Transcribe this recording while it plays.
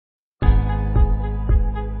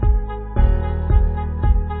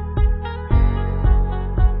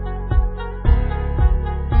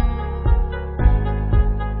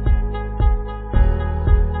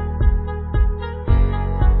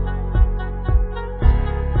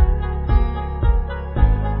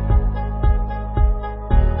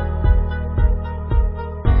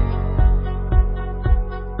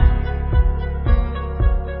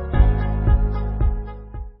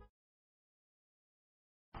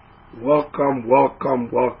Welcome, welcome,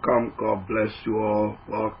 welcome. God bless you all.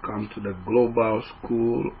 Welcome to the Global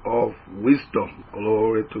School of Wisdom.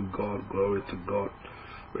 Glory to God, glory to God.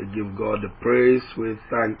 We give God the praise. We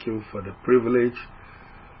thank Him for the privilege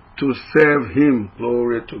to serve Him.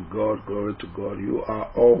 Glory to God, glory to God. You are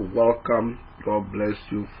all welcome. God bless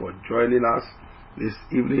you for joining us this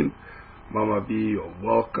evening. Mama B, you're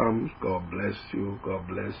welcome. God bless you, God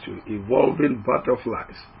bless you. Evolving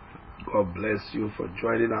Butterflies, God bless you for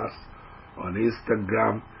joining us on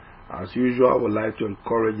Instagram. As usual, I would like to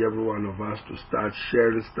encourage every one of us to start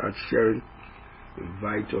sharing.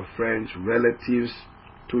 Invite your friends, relatives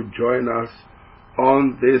to join us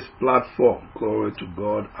on this platform. Glory to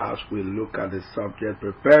God as we look at the subject,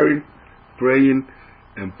 preparing, praying,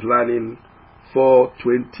 and planning for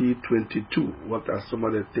 2022. What are some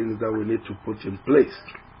of the things that we need to put in place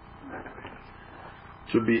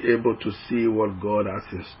to be able to see what God has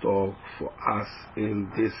in store for us in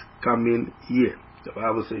this coming year? The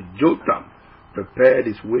Bible says Jotham prepared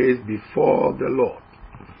his ways before the Lord.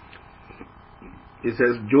 It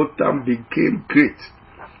says Jotham became great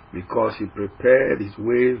because he prepared his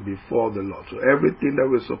ways before the Lord. So everything that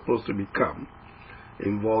we're supposed to become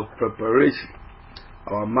involves preparation.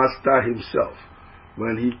 Our Master himself,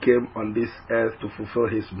 when he came on this earth to fulfill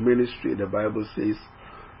his ministry, the Bible says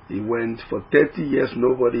he went for 30 years,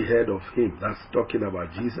 nobody heard of him. That's talking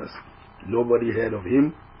about Jesus. Nobody heard of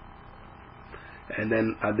him. And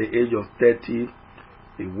then at the age of 30,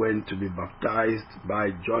 he went to be baptized by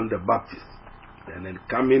John the Baptist. And then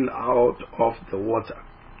coming out of the water,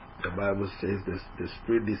 the Bible says the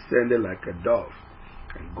Spirit descended like a dove.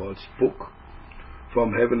 And God spoke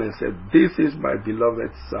from heaven and said, "This is my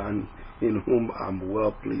beloved Son, in whom I'm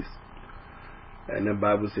well pleased." And the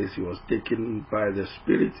Bible says he was taken by the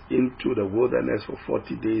Spirit into the wilderness for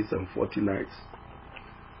 40 days and 40 nights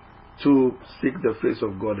to seek the face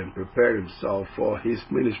of God and prepare himself for his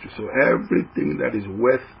ministry. So everything that is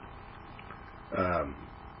worth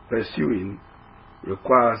pursuing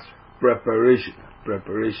requires preparation.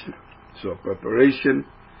 So preparation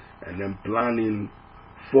and then planning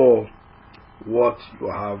for what you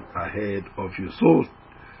have ahead of you. So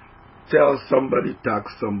tell somebody, tag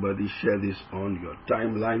somebody, share this on your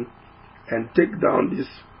timeline, and take down these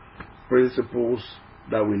principles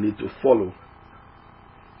that we need to follow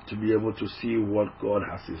to be able to see what God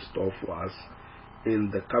has in store for us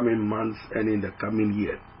in the coming months and in the coming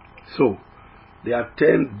year. So there are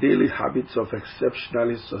 10 daily habits of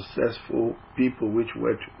exceptionally successful people which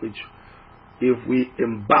if we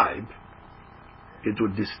imbibe, it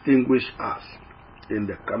will distinguish us in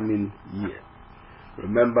the coming year.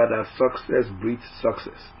 Remember that success breeds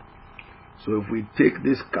success. So if we take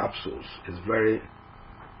these capsules, it's very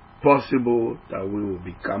possible that we will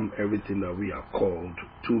become everything that we are called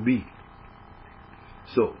to be.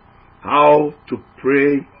 So, how to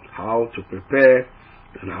pray, how to prepare,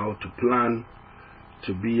 and how to plan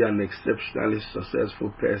to be an exceptionally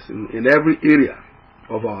successful person in every area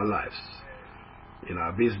of our lives. In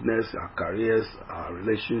our business, our careers, our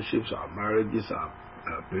relationships, our marriages, our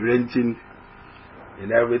parenting,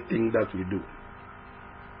 in everything that we do.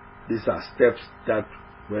 These are steps that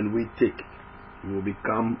when we take, we will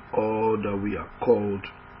become all that we are called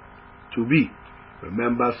to be.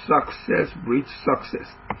 Remember, success breeds success.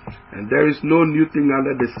 And there is no new thing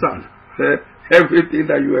under the sun. Everything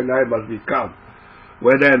that you and I must become,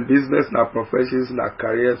 whether in business, in our professions, in our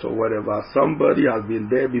careers, or whatever, somebody has been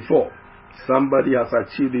there before. Somebody has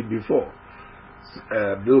achieved it before.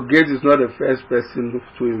 Bill Gates is not the first person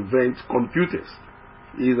to invent computers.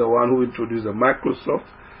 He's the one who introduced the Microsoft,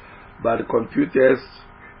 but the computers,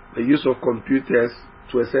 the use of computers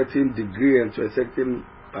to a certain degree and to a certain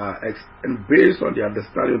and based on the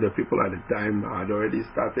understanding of the people at the time had already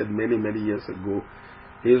started many years ago.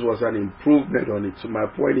 His was an improvement on it. So my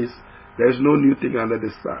point is, there's no new thing under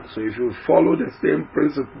the sun. So if you follow the same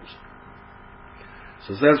principles,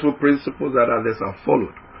 successful principles that others have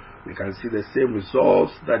followed, we can see the same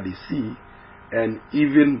results that they see, and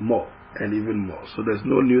even more. So there's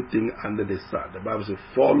no new thing under the sun. The Bible says,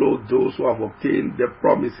 follow those who have obtained the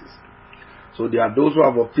promises. So there are those who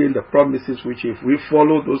have obtained the promises, which if we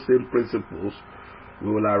follow those same principles,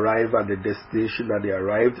 we will arrive at the destination that they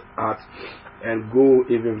arrived at and go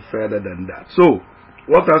even further than that. So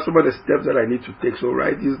what are some of the steps that I need to take? So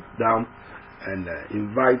write this down and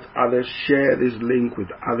invite others, share this link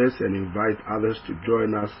with others, and invite others to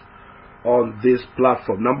join us on this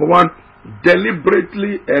platform. Number one,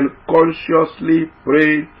 deliberately and consciously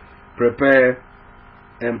pray, prepare,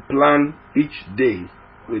 and plan each day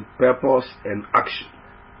with purpose and action.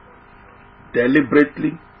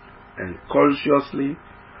 Deliberately and consciously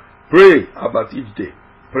pray about each day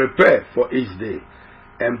prepare for each day,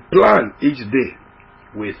 and plan each day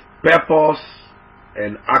with purpose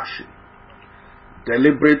and action.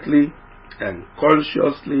 Deliberately and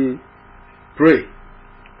consciously pray,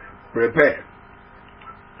 prepare,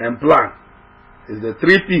 and plan. It's the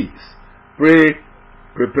 3 P's. Pray,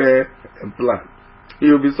 prepare, and plan.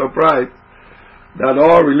 You'll be surprised that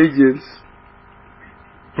all religions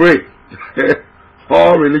pray.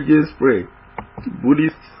 All religions pray.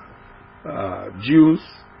 Buddhists, Jews,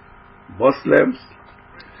 Muslims,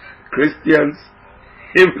 Christians,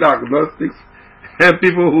 even agnostics, and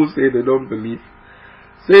people who say they don't believe,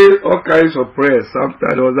 say all kinds of prayers.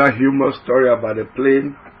 Sometimes there was a humorous story about a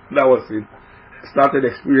plane that started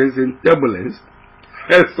experiencing turbulence,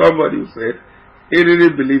 and somebody who said he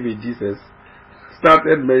didn't believe in Jesus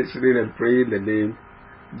started mentioning and praying the name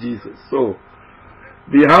Jesus. So,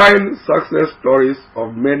 behind success stories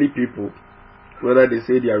of many people, whether they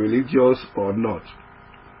say they are religious or not,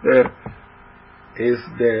 is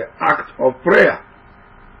the act of prayer.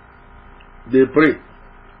 They pray.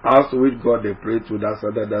 As to which God they pray to, that's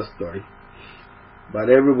another story. But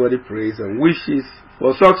everybody prays and wishes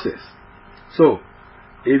for success. So,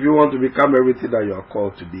 if you want to become everything that you are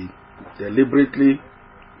called to be, deliberately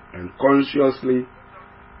and consciously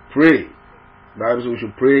pray. The Bible says we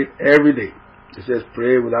should pray every day. It says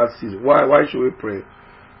pray without ceasing. Why should we pray?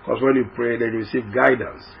 Because when you pray, then you receive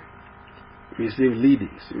guidance, you receive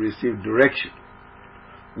leadings, you receive direction,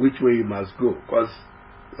 which way you must go. Because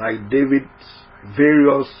like David's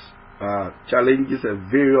various challenges and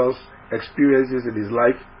various experiences in his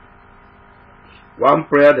life, one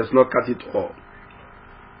prayer does not cut it all.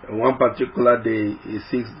 And one particular day, he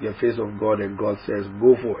seeks the face of God and God says,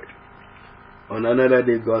 go for it. On another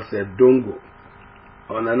day, God said, don't go.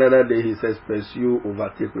 On another day, he says, pursue,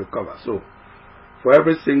 overtake, recover. So, for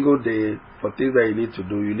every single day, for things that you need to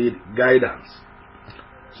do, you need guidance.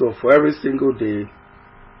 So, for every single day,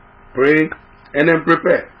 pray and then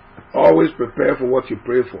prepare. Always prepare for what you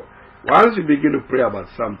pray for. Once you begin to pray about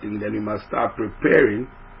something, then you must start preparing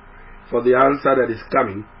for the answer that is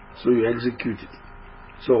coming, so you execute it.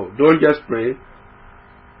 So, don't just pray.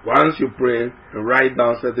 Once you pray, write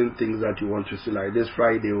down certain things that you want to see. Like this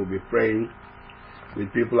Friday, we'll be praying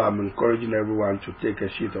with people. I'm encouraging everyone to take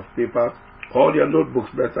a sheet of paper. Hold your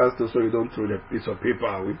notebooks better still, so you don't throw the piece of paper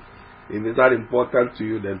away. If it's that important to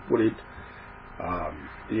you, then put it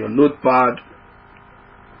in your notepad,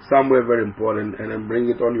 somewhere very important, and then bring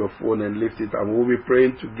it on your phone and lift it, and we'll be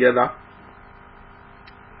praying together.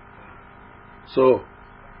 So,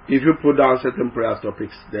 if you put down certain prayer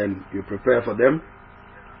topics, then you prepare for them,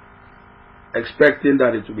 expecting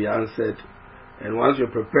that it will be answered. And once you're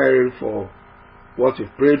preparing for what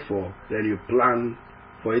you've prayed for, then you plan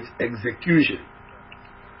for its execution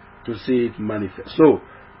to see it manifest. So,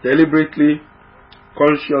 deliberately,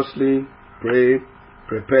 consciously pray,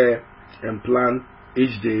 prepare, and plan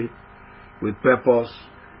each day with purpose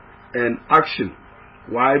and action.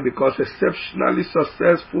 Why? Because exceptionally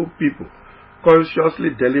successful people consciously,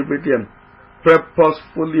 deliberately, and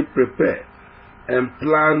purposefully prepare and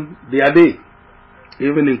plan their day,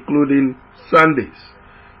 even including Sundays.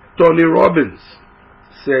 Tony Robbins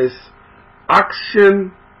says,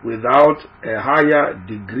 action without a higher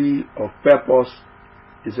degree of purpose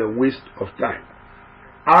is a waste of time.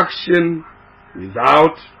 Action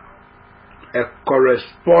without a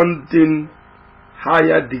corresponding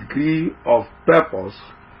higher degree of purpose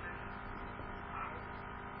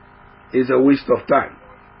is a waste of time.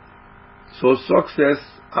 So success,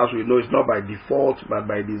 as we know, is not by default but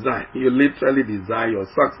by design. You literally design your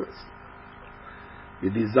success. You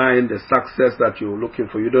design the success that you're looking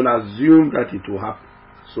for. You don't assume that it will happen.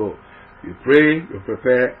 So you pray, you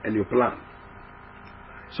prepare, and you plan.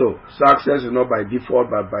 So success is not by default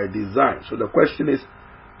but by design. So the question is,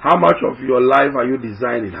 how much of your life are you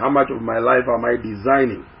designing? How much of my life am I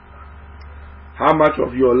designing? How much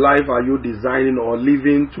of your life are you designing or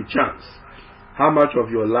leaving to chance? How much of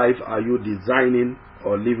your life are you designing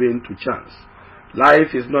or leaving to chance?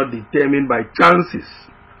 Life is not determined by chances,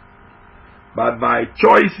 but by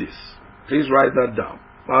choices. Please write that down.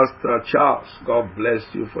 Pastor Charles, God bless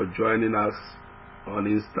you for joining us on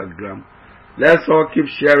Instagram. Let's all keep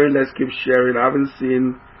sharing. Let's keep sharing. I haven't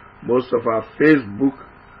seen most of our Facebook.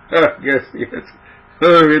 Yes.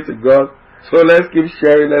 Glory to God. So let's keep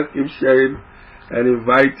sharing. Let's keep sharing and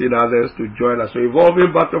inviting others to join us. So,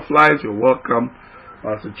 Evolving Butterflies, you're welcome.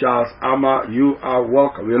 Pastor Charles Amma, you are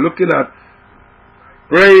welcome. We're looking at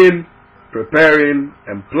praying, preparing,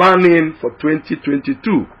 and planning for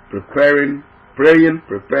 2022. Praying,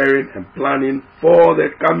 preparing, and planning for the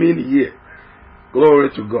coming year. Glory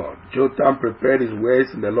to God. Jotham prepared his ways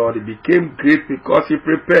in the Lord. He became great because he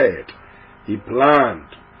prepared. He planned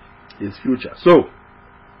his future. So,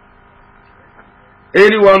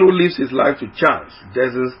 anyone who lives his life to chance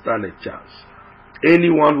doesn't stand a chance.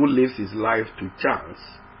 Anyone who lives his life to chance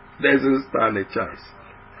doesn't stand a chance.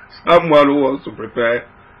 Someone who wants to prepare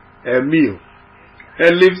a meal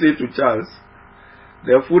and leaves it to chance,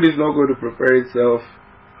 the food is not going to prepare itself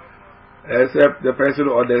except the person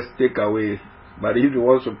orders takeaway. But if he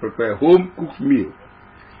wants to prepare a home cooked meal,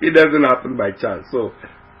 it doesn't happen by chance. So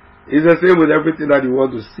it's the same with everything that you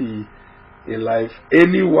want to see in life.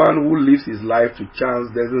 Anyone who lives his life to chance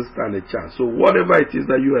doesn't stand a chance. So whatever it is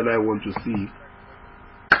that you and I want to see,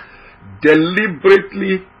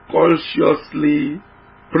 deliberately, consciously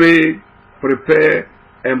pray, prepare,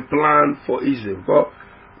 and plan for each day. Because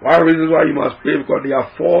one reason why you must pray, because there are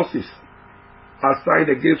forces assigned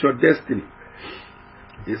against your destiny.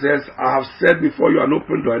 He says, I have set before you an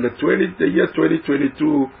open door. In the year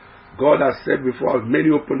 2022, God has set before us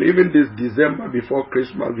many open, even this December before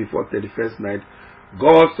Christmas, before 31st night.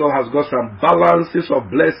 God still has got some balances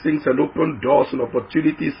of blessings and open doors and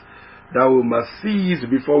opportunities that we must seize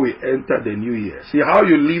before we enter the new year. See, how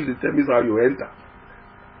you live determines how you enter.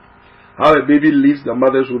 How a baby leaves the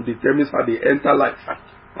mother's womb determines how they enter life.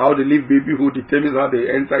 How they leave babyhood determines how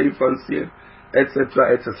they enter infancy,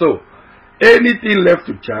 etc., etc. So, anything left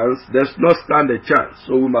to chance does not stand a chance.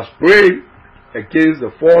 So we must pray against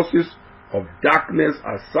the forces of darkness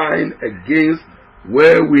assigned against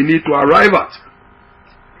where we need to arrive at.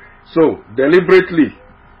 So, deliberately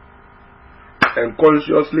and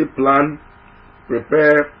consciously plan,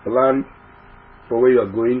 prepare, plan for where you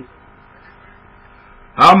are going.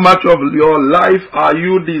 How much of your life are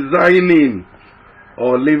you designing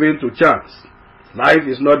or living to chance? Life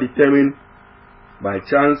is not determined by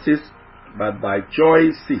chances, but by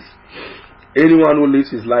choices. Anyone who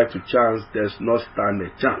lives his life to chance does not stand a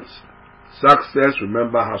chance. Success,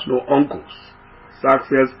 remember, has no uncles.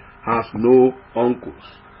 Success has no uncles.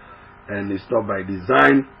 And it's not by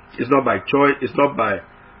design, it's not by choice, it's not by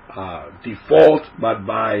default, but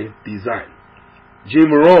by design.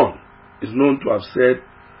 Jim Rohn is known to have said,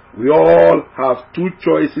 we all have two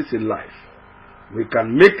choices in life. We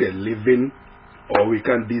can make a living or we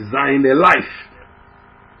can design a life.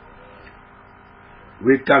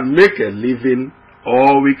 We can make a living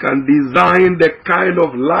or we can design the kind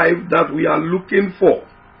of life that we are looking for.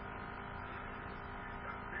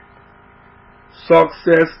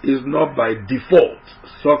 Success is not by default.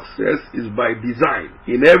 Success is by design.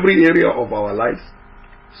 In every area of our lives,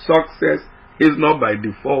 success is not by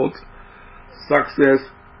default. Success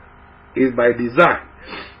is by design.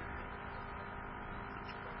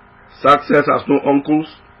 Success has no uncles,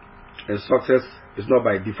 and success is not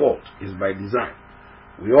by default, it's by design.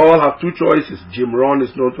 We all have two choices. Jim Rohn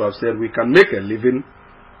is known to have said we can make a living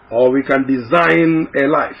or we can design a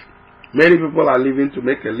life. Many people are living to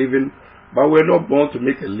make a living, but we're not born to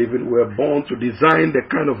make a living. We're born to design the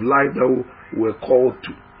kind of life that we're called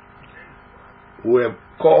to. We're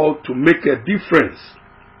called to make a difference.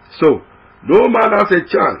 So, no man has a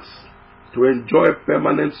chance to enjoy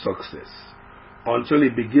permanent success until he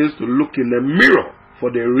begins to look in the mirror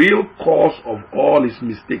for the real cause of all his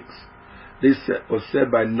mistakes. This was said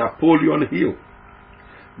by Napoleon Hill.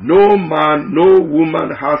 No man, no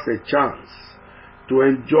woman has a chance to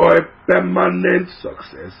enjoy permanent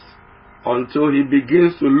success until he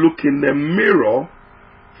begins to look in the mirror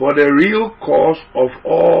for the real cause of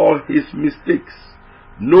all his mistakes.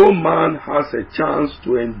 No man has a chance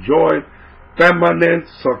to enjoy permanent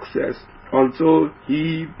success until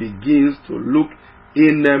he begins to look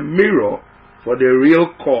in the mirror for the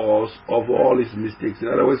real cause of all his mistakes. In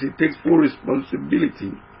other words, he takes full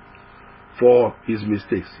responsibility for his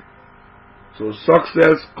mistakes. So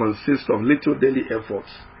success consists of little daily efforts,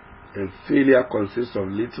 and failure consists of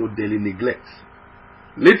little daily neglects.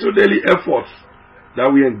 Little daily efforts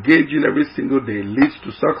that we engage in every single day leads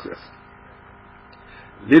to success.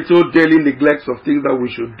 Little daily neglects of things that we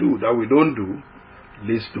should do, that we don't do,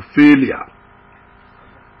 leads to failure.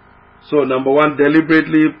 So number one,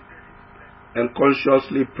 deliberately and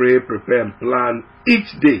consciously pray, prepare, and plan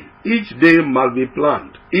each day. Each day must be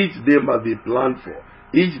planned. Each day must be planned for.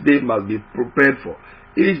 Each day must be prepared for.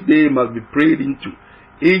 Each day must be prayed into.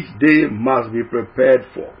 Each day must be prepared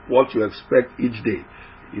for. What you expect each day,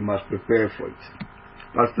 you must prepare for it.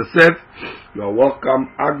 Pastor Seth, you are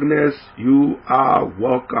welcome. Agnes, you are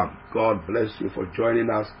welcome. God bless you for joining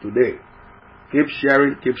us today. Keep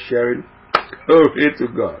sharing, keep sharing. Glory to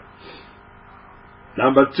God.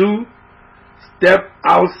 Number two, step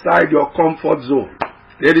outside your comfort zone.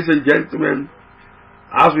 Ladies and gentlemen,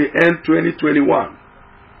 as we end 2021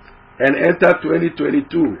 and enter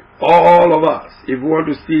 2022, all of us, if we want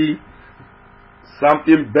to see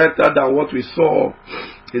something better than what we saw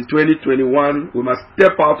in 2021, we must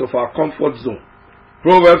step out of our comfort zone.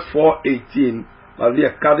 Proverbs 4:18 must be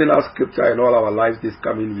a cardinal scripture in all our lives this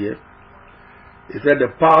coming year. It said, the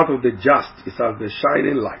path of the just is as the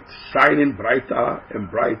shining light, shining brighter and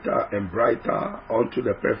brighter and brighter unto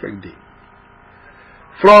the perfect day.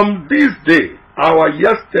 From this day, our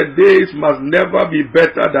yesterdays must never be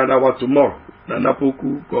better than our tomorrow.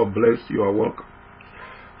 Nanapoku, God bless you, you are welcome.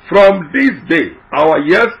 From this day, our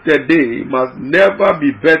yesterday must never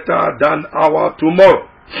be better than our tomorrow.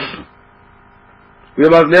 We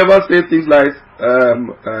must never say things like,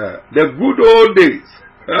 the good old days.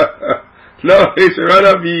 No, it should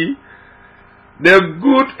rather be the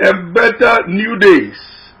good and better new days.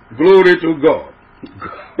 Glory to God.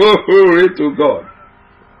 Glory to God.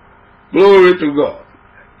 Glory to God.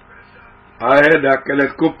 I heard that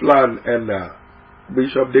Kenneth Copeland and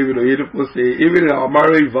Bishop David Oyedepo say, even in our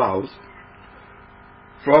marriage vows,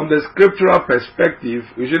 from the scriptural perspective,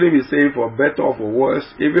 we shouldn't be saying for better or for worse,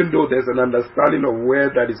 even though there's an understanding of where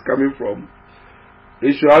that is coming from.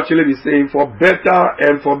 We should actually be saying for better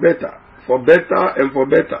and for better. For better and for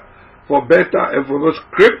better. For better and for worse.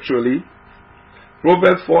 Scripturally,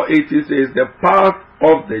 Proverbs 4:18 says, the path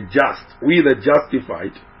of the just, we the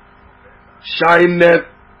justified, shineth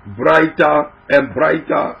brighter and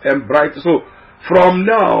brighter and brighter. So, from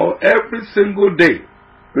now, every single day,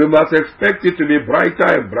 we must expect it to be brighter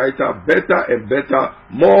and brighter, better and better,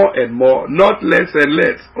 more and more, not less and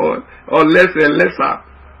less, or less and lesser,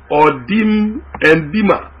 or dim and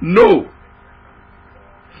dimmer. No.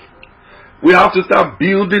 We have to start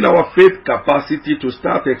building our faith capacity to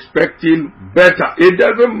start expecting better. It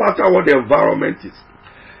doesn't matter what the environment is.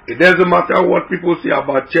 It doesn't matter what people say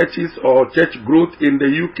about churches or church growth in the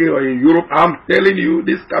UK or in Europe. I'm telling you,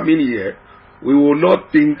 this coming year, we will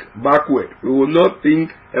not think backward. We will not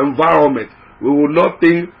think environment. We will not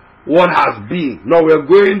think what has been. No, we are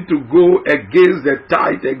going to go against the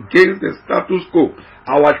tide, against the status quo.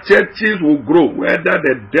 Our churches will grow, whether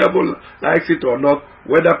the devil likes it or not,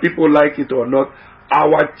 whether people like it or not.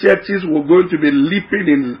 Our churches will going to be leaping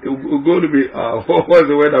in, we're going to be, what's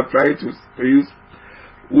the word I'm trying to use?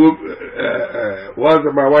 Once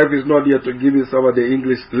my wife is not here to give me some of the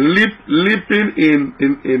English, leaping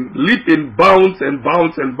in bounds and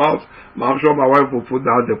bounds and bounds. I'm sure my wife will put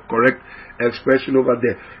down the correct expression over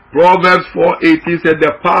there. Proverbs 4:18 said,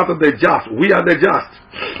 the path of the just, we are the just.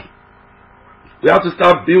 We have to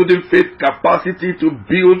start building faith capacity to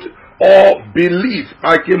build or believe.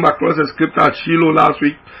 I came across a scripture at Shiloh last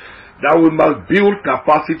week that we must build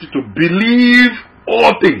capacity to believe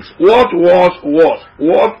all things. What was.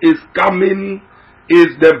 What is coming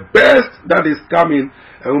is the best that is coming.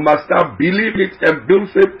 And we must start believing it and build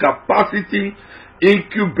faith capacity,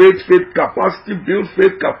 incubate faith capacity, build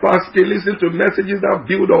faith capacity, listen to messages that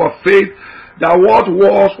build our faith. That what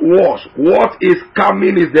was. What is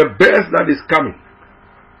coming is the best that is coming.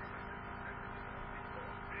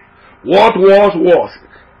 What was.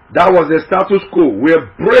 That was the status quo.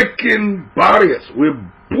 We're breaking barriers. We're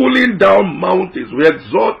pulling down mountains. We're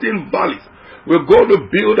exalting valleys. We're going to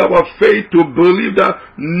build our faith to believe that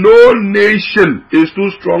no nation is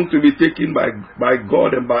too strong to be taken by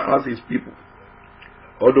God and by us, His people.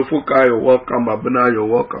 Odofuka, you're welcome. Abuna, you're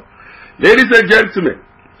welcome. Ladies and gentlemen,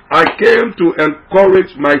 I came to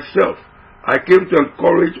encourage myself. I came to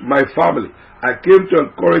encourage my family. I came to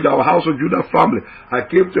encourage our House of Judah family. I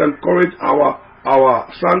came to encourage our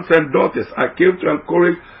sons and daughters. I came to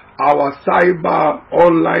encourage our cyber,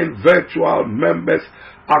 online, virtual members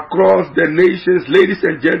across the nations. Ladies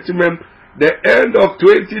and gentlemen, the end of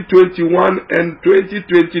 2021 and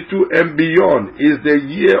 2022 and beyond is the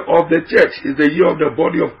year of the church, is the year of the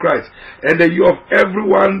body of Christ, and the year of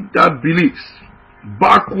everyone that believes.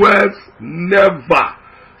 Backwards, never.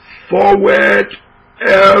 Forward,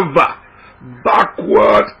 ever.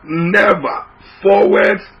 Backward, never.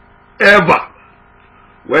 Forwards, ever.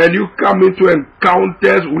 When you come into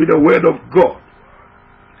encounters with the Word of God,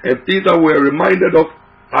 and things that we're reminded of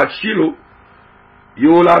at Shiloh, you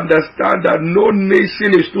will understand that no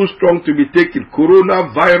nation is too strong to be taken.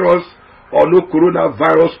 Coronavirus or no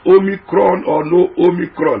coronavirus, Omicron or no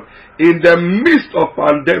Omicron. In the midst of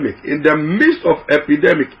pandemic, in the midst of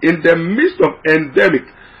epidemic, in the midst of endemic,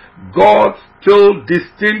 God still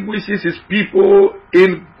distinguishes His people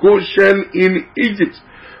in Goshen, in Egypt.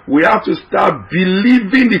 We have to start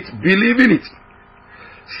believing it.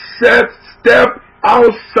 Step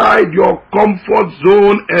outside your comfort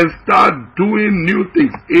zone and start doing new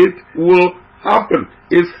things. It will happen.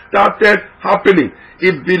 It started happening.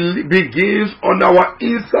 It begins on our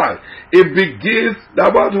inside. It begins,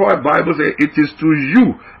 that's why the Bible says, it is to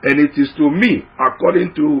you and it is to me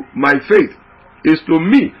according to my faith. It's to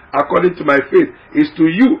me according to my faith. It's to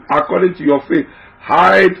you according to your faith.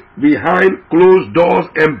 Hide behind closed doors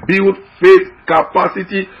and build faith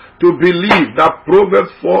capacity to believe that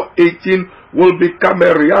Proverbs 4:18 will become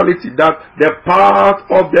a reality, that the path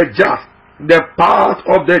of the just,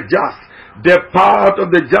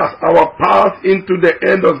 our path into the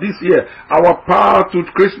end of this year, our path to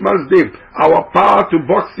Christmas Day, our path to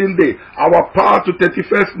Boxing Day, our path to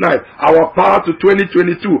 31st night, our path to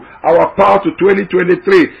 2022, our path to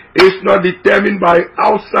 2023 is not determined by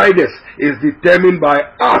outsiders, it's determined by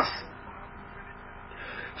us.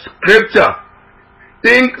 Scripture,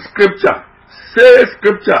 think Scripture, say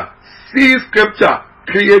Scripture, see Scripture,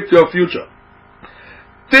 create your future.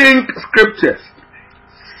 Think Scriptures,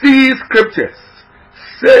 see Scriptures,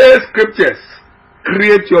 say Scriptures,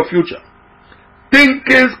 create your future.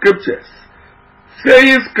 Thinking Scriptures,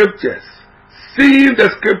 saying Scriptures, seeing the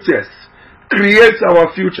Scriptures, creates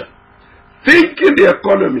our future. Thinking the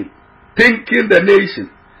economy, thinking the nation,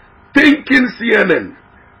 thinking CNN,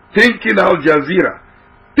 thinking Al Jazeera,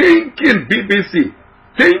 thinking BBC,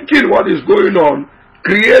 thinking what is going on,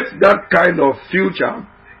 creates that kind of future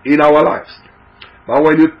in our lives. But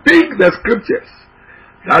when you think the Scriptures,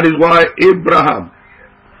 that is why Abraham,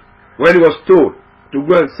 when he was told to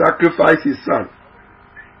go and sacrifice his son,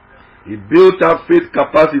 he built up faith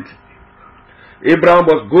capacity. Abraham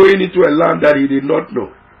was going into a land that he did not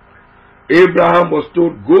know. Abraham was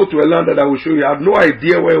told, go to a land that I will show you. He had no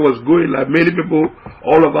idea where he was going. Like many people,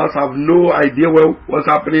 all of us have no idea what's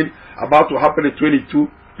happening, about to happen in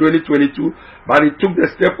 2022. But he took the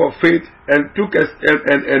step of faith and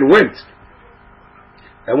went.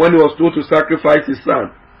 And when he was told to sacrifice his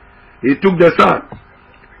son, he took the son.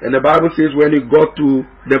 And the Bible says when he got to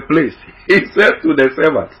the place, he said to the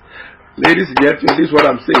servants, ladies and gentlemen, this is what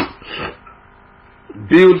I'm saying.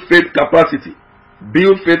 Build faith capacity.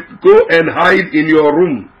 Build faith. Go and hide in your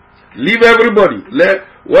room. Leave everybody.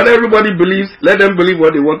 What everybody believes, let them believe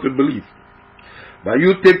what they want to believe. But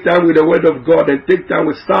you take time with the word of God and take time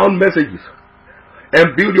with sound messages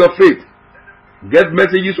and build your faith. Get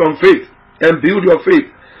messages on faith and build your faith.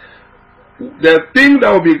 The thing that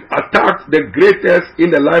will be attacked the greatest in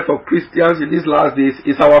the life of Christians in these last days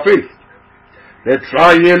is our faith. The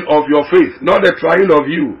trying of your faith, not the trying of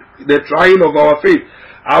you, the trying of our faith.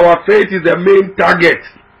 Our faith is the main target.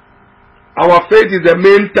 Our faith is the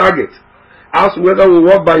main target. As whether we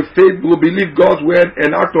walk by faith, we believe God's word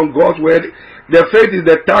and act on God's word. The faith is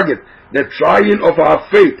the target. The trying of our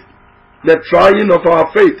faith. The trying of our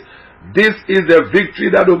faith. This is the victory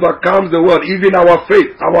that overcomes the world, even our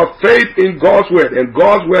faith. Our faith in God's word. And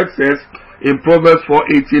God's word says in Proverbs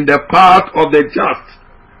 4:18, the path of the just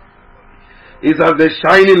is as the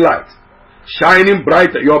shining light. Shining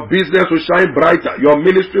brighter. Your business will shine brighter. Your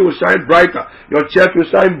ministry will shine brighter. Your church will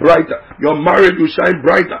shine brighter. Your marriage will shine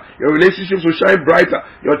brighter. Your relationships will shine brighter.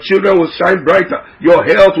 Your children will shine brighter. Your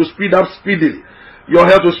health will speed up speedily. Your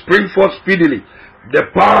health will spring forth speedily. The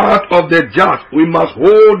path of the just, we must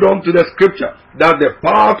hold on to the scripture that the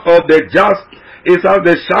path of the just is as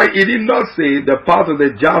the shine. It did not say the path of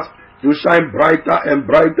the just will shine brighter and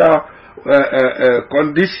brighter,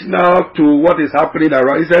 conditional to what is happening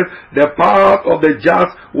around. He says the path of the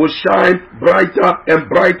just will shine brighter and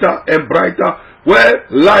brighter and brighter where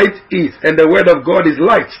light is, and the word of God is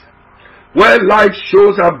light. Where light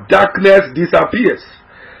shows up, darkness disappears.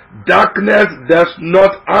 Darkness does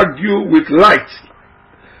not argue with light.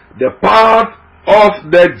 The path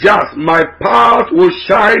of the just, my path will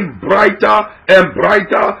shine brighter and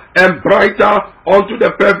brighter and brighter unto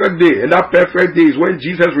the perfect day. And that perfect day is when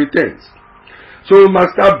Jesus returns. So we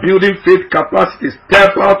must start building faith capacity.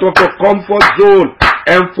 Step out of your comfort zone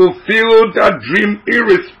and fulfill that dream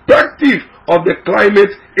irrespective of the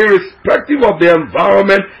climate, irrespective of the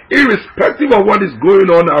environment, irrespective of what is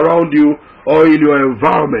going on around you or in your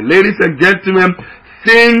environment. Ladies and gentlemen,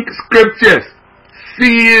 think scriptures.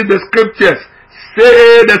 See the scriptures.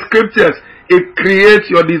 Say the scriptures. It creates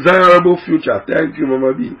your desirable future. Thank you,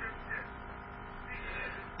 Mama B.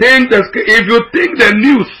 If you think the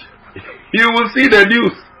news, you will see the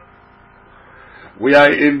news. We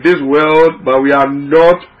are in this world, but we are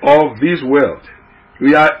not of this world.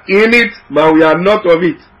 We are in it, but we are not of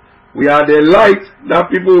it. We are the light that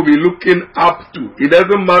people will be looking up to. It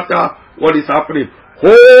doesn't matter what is happening.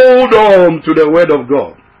 Hold on to the word of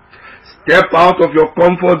God. Step out of your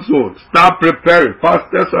comfort zone. Start preparing.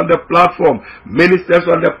 Pastors on the platform, ministers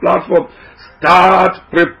on the platform. Start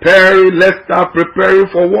preparing. Let's start preparing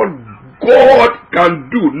for what God can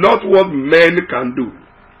do, not what men can do.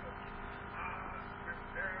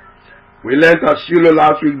 We learned at Shiloh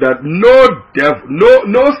last week that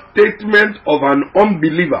no statement of an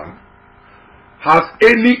unbeliever has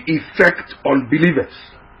any effect on believers.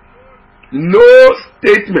 No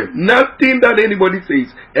statement, nothing that anybody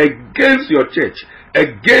says against your church,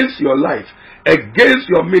 against your life, against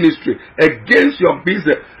your ministry, against your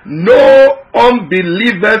business, no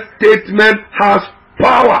unbeliever statement has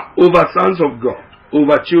power over sons of God,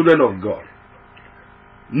 over children of God.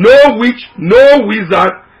 No witch, no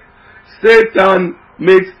wizard. Satan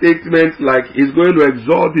makes statements like he's going to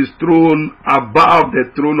exalt his throne above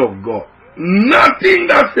the throne of God. Nothing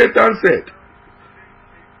that Satan said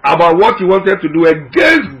about what he wanted to do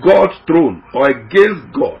against God's throne or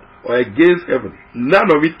against God or against heaven, none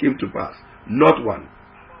of it came to pass. Not one.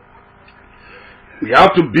 We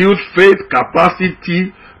have to build faith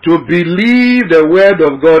capacity to believe the word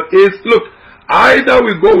of God is, look, either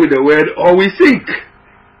we go with the word or we sink.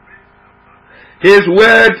 His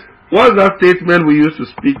word, what's that statement we used to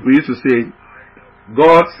speak? We used to say,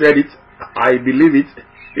 God said it, I believe it,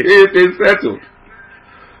 it is settled.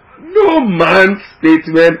 No man's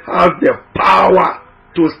statement has the power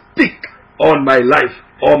to stick on my life,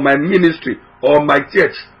 or my ministry, or my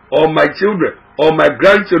church, or my children, or my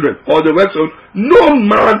grandchildren, or the rest of. No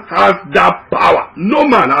man has that power. No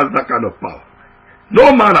man has that kind of power.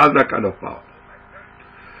 No man has that kind of power.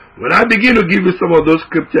 When I begin to give you some of those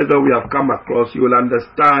scriptures that we have come across, you will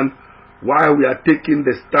understand why we are taking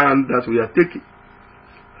the stand that we are taking.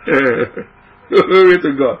 Glory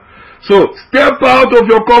to God. So, step out of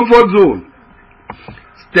your comfort zone.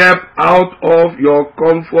 Step out of your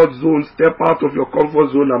comfort zone. Step out of your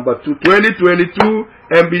comfort zone. Number 2, 2022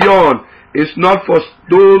 and beyond is not for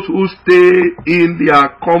those who stay in their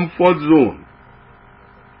comfort zone,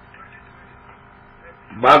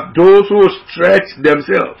 but those who stretch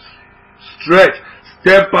themselves. Stretch.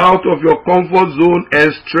 Step out of your comfort zone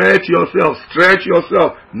and stretch yourself. Stretch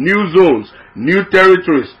yourself. New zones, new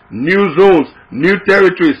territories, new zones, new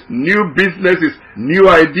territories, new businesses, new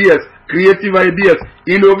ideas, creative ideas,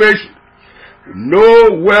 innovation.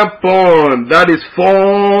 No weapon that is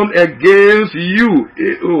formed against you.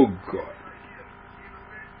 Oh God.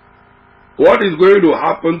 What is going to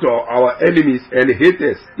happen to our enemies and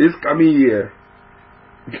haters this coming year?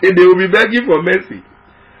 They will be begging for mercy.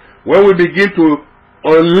 When we begin to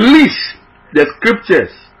unleash the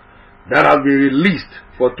scriptures that have been released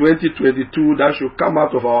for 2022 that should come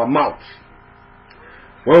out of our mouths.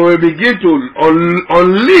 When we begin to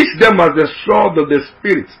unleash them as the sword of the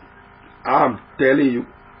Spirit, I'm telling you,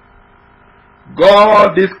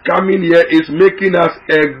 God this coming year is making us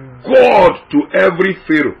a God to every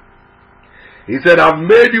Pharaoh. He said, I've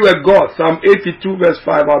made you a God. Psalm 82 verse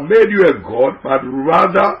 5, I've made you a God, but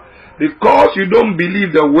rather because you don't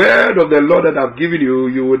believe the word of the Lord that I've given you,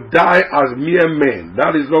 you will die as mere men.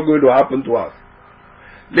 That is not going to happen to us.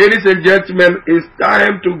 Ladies and gentlemen, it's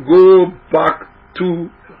time to go back to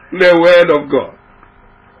the word of God.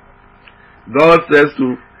 God says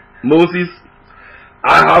to Moses,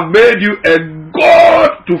 I have made you a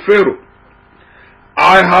God to Pharaoh.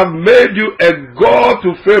 I have made you a God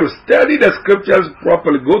to Pharaoh. Study the scriptures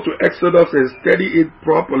properly. Go to Exodus and study it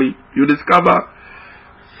properly. You discover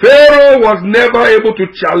Pharaoh was never able to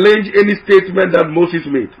challenge any statement that Moses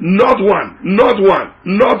made. Not one. Not one.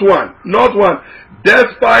 Not one. Not one.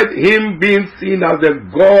 Despite him being seen as the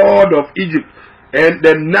God of Egypt and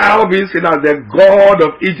then now being seen as the God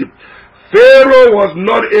of Egypt, Pharaoh was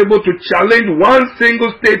not able to challenge one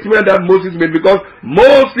single statement that Moses made, because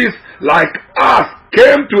Moses, like us,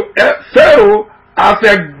 came to Pharaoh as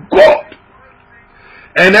a God.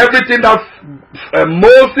 And everything that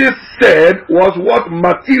Moses said was what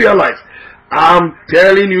materialized. I'm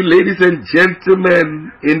telling you, ladies and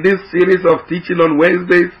gentlemen, in this series of teaching on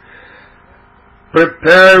Wednesdays,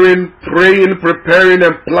 preparing, praying, preparing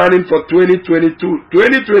and planning for 2022.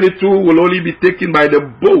 2022 will only be taken by the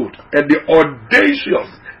bold and the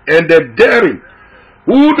audacious and the daring,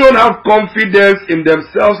 who don't have confidence in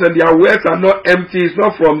themselves and their words are not empty. It's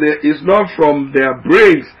not from their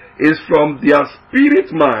brains. Is from their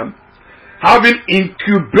spirit man, having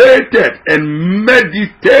incubated and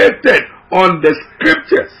meditated on the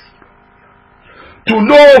scriptures to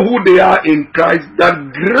know who they are in Christ, that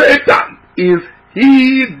greater is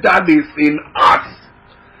he that is in us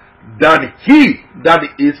than he that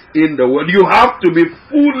is in the world. You have to be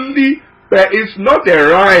fully, it's not a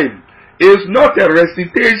rhyme, it's not a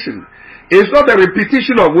recitation, it's not a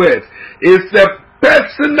repetition of words, it's a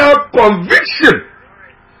personal conviction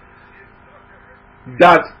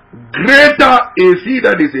that greater is he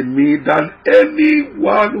that is in me than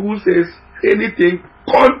anyone who says anything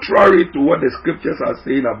contrary to what the scriptures are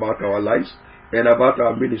saying about our lives and about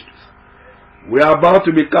our ministries. We are about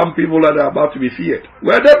to become people that are about to be feared.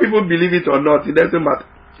 Whether people believe it or not, it doesn't matter.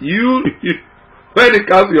 When it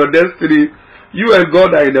comes to your destiny, you and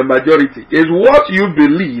God are in the majority. It's what you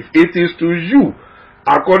believe. It is to you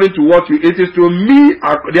according to what it is to me.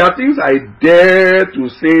 There are things I dare to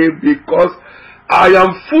say because I am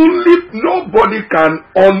fully, nobody can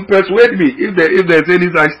unpersuade me if there's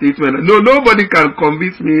any such statement. No, nobody can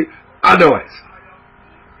convince me otherwise.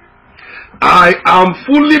 I am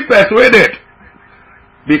fully persuaded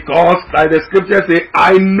because, like the scripture say,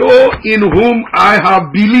 I know in whom I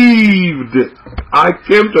have believed. I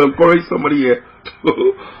came to encourage somebody here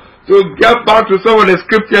to get back to some of the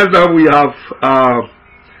scriptures that we have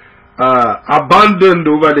abandoned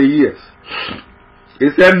over the years. He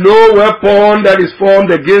said, no weapon that is formed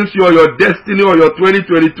against you or your destiny or your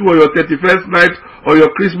 2022 or your 31st night or your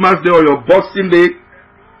Christmas day or your Boxing Day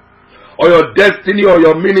or your destiny or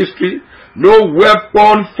your ministry, no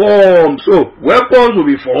weapon formed. So, weapons will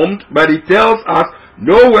be formed, but it tells us,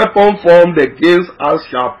 no weapon formed against us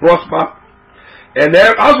shall prosper. And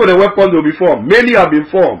then, as for the weapons will be formed, many have been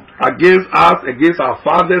formed against us, against our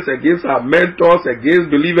fathers, against our mentors, against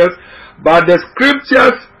believers. But the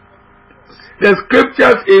scriptures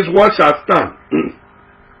is what shall stand.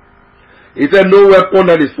 He said, no weapon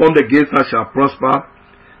that is formed against us shall prosper,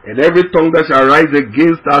 and every tongue that shall rise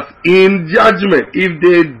against us in judgment, if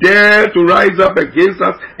they dare to rise up against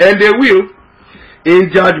us, and they will,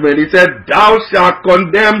 in judgment, he said, thou shalt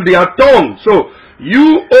condemn their tongue. So,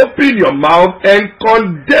 you open your mouth and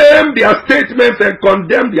condemn their statements and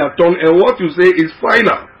condemn their tongue, and what you say is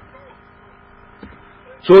final.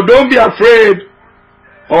 So don't be afraid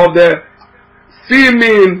of the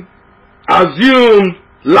seeming, assumed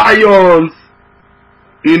lions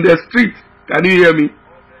in the street. Can you hear me?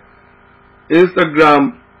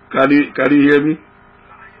 Instagram, can you hear me?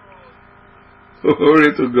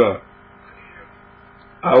 Glory to God.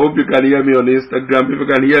 I hope you can hear me on Instagram. If you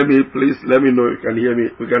can hear me, please let me know you can hear me.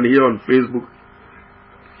 We can hear on Facebook.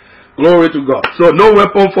 Glory to God. So no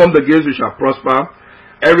weapon formed against you shall prosper.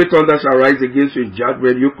 Every tongue that shall rise against you in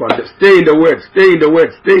judgment, you condemn. Stay in the word, stay in the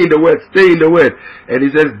word, stay in the word, stay in the word. And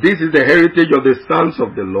he says, this is the heritage of the sons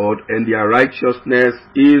of the Lord, and their righteousness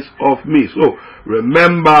is of me. So,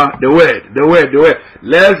 remember the word, the word, the word.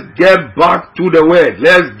 Let's get back to the word.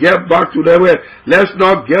 Let's get back to the word. Let's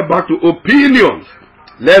not get back to opinions.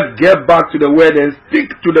 Let's get back to the word and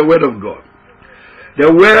stick to the word of God.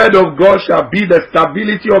 The word of God shall be the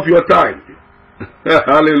stability of your time.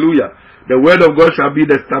 Hallelujah. The word of God shall be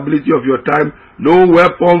the stability of your time. No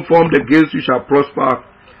weapon formed against you shall prosper.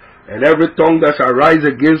 And every tongue that shall rise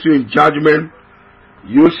against you in judgment,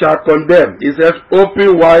 you shall condemn. He says,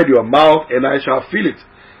 open wide your mouth and I shall fill it.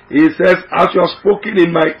 He says, as you have spoken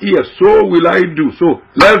in my ear, so will I do. So,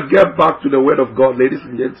 let's get back to the word of God, ladies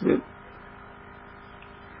and gentlemen.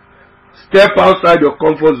 Step outside your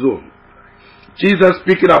comfort zone. Jesus,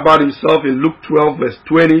 speaking about himself in Luke 12 verse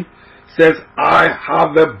 20, says, I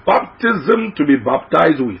have a baptism to be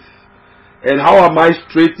baptized with. And how am I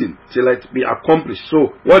straightened till it be accomplished?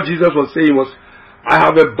 So, what Jesus was saying was, I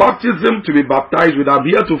have a baptism to be baptized with. I'm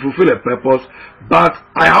here to fulfill a purpose, but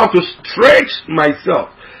I have to stretch myself.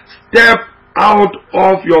 Step out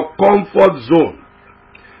of your comfort zone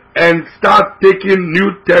and start taking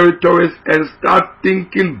new territories and start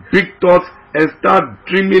thinking big thoughts and start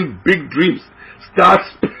dreaming big dreams. Start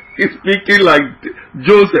speaking like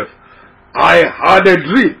Joseph. I had a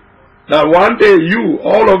dream that one day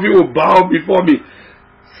all of you will bow before me.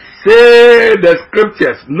 Say the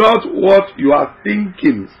scriptures, not what you are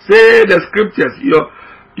thinking. Say the scriptures.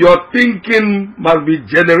 Your thinking must be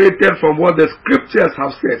generated from what the scriptures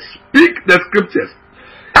have said. Speak the scriptures.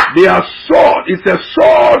 They are sword. It's a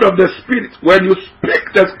sword of the spirit. When you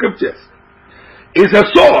speak the scriptures, it's a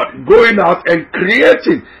sword going out and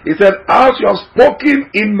creating. He said, as you have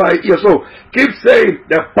spoken in my ear. So keep saying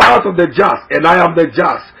the path of the just, and I am the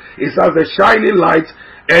just. It's as a shining light,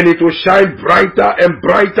 and it will shine brighter and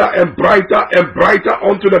brighter and brighter and brighter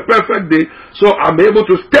unto the perfect day. So I'm able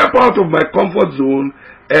to step out of my comfort zone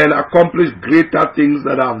and accomplish greater things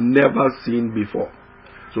that I've never seen before.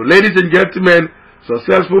 So ladies and gentlemen,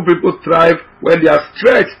 successful people thrive when they are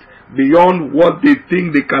stretched beyond what they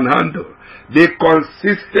think they can handle. They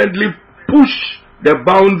consistently push the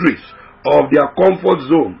boundaries of their comfort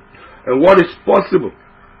zone and what is possible.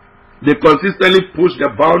 They consistently push the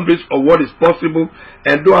boundaries of what is possible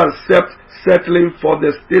and don't accept settling for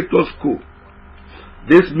the status quo.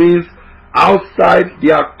 This means outside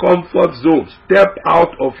their comfort zone. Step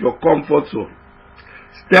out of your comfort zone.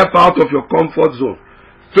 Step out of your comfort zone.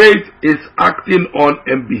 Faith is acting on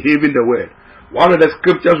and behaving the word. One of the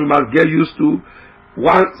scriptures we must get used to,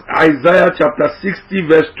 Isaiah chapter 60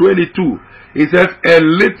 verse 22. It says, a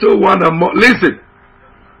little one among... Listen,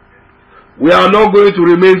 we are not going to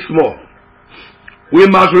remain small. We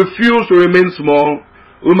must refuse to remain small.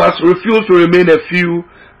 We must refuse to remain a few.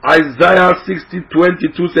 Isaiah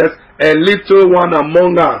 60:22 says, a little one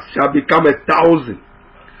among us shall become 1,000,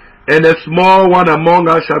 and a small one among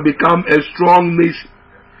us shall become a strong nation.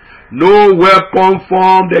 No weapon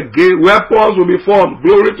formed against... Weapons will be formed.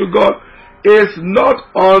 Glory to God. It's not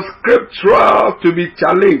unscriptural to be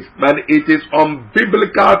challenged, but it is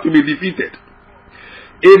unbiblical to be defeated.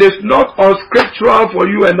 It is not unscriptural for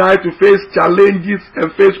you and I to face challenges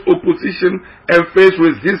and face opposition and face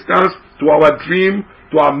resistance to our dream,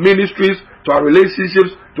 to our ministries, to our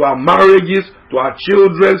relationships, to our marriages, to our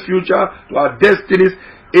children's future, to our destinies.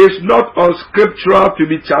 It's not unscriptural to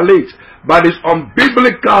be challenged, but it's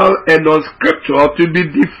unbiblical and unscriptural to be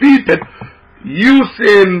defeated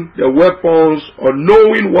using the weapons or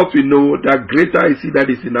knowing what we know, that greater is he that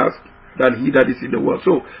is in us than he that is in the world.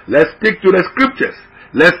 So let's stick to the scriptures.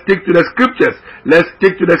 Let's stick to the scriptures. Let's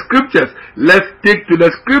stick to the scriptures. Let's stick to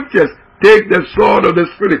the scriptures. Take the sword of the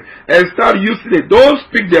Spirit and start using it. Don't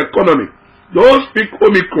speak the economy. Don't speak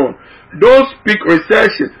Omicron. Don't speak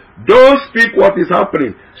recession. Don't speak what is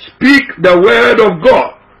happening. Speak the word of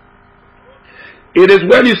God. It is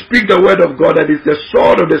when you speak the word of God that is the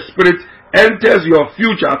sword of the Spirit enters your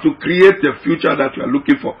future to create the future that you are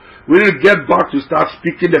looking for. We need to get back to start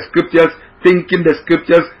speaking the scriptures, thinking the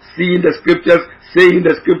scriptures, seeing the scriptures, saying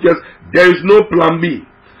the scriptures. There is no plan B.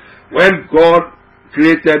 When God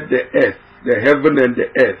created the earth, the heaven and the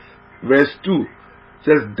earth, verse 2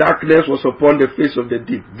 says darkness was upon the face of the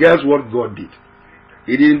deep. Guess what God did?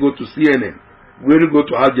 He didn't go to CNN. We didn't go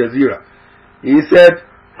to Al Jazeera. He said,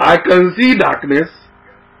 I can see darkness,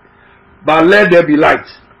 but let there be light.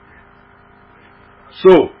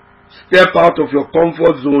 So, step out of your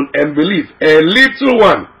comfort zone and believe. A little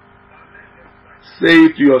one, say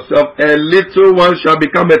to yourself, a little one shall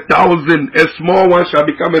become 1,000, a small one shall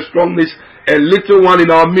become a strong nation, a little one in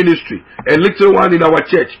our ministry, a little one in our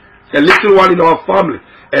church, a little one in our family,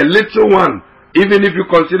 a little one, even if you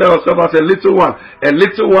consider yourself as a little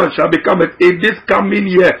one shall become, in this coming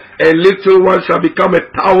year, a little one shall become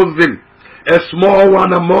 1,000. A small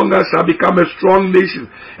one among us shall become a strong nation.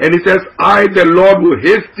 And he says, I, the Lord, will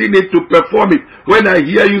hasten it to perform it. When I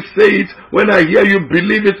hear you say it, when I hear you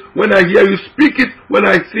believe it, when I hear you speak it, when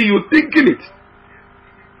I see you thinking it.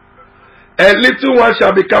 A little one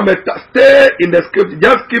shall become stay in the scripture.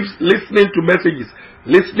 Just keep listening to messages,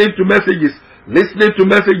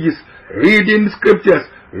 reading scriptures,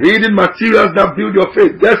 reading materials that build your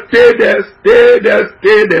faith. Just stay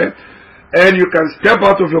there. And you can step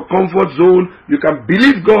out of your comfort zone. You can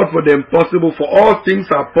believe God for the impossible. For all things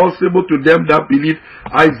are possible to them that believe.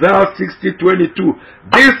 Isaiah 60:22.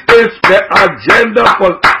 This is the agenda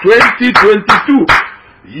for 2022.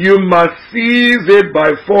 You must seize it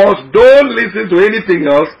by force. Don't listen to anything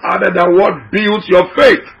else other than what builds your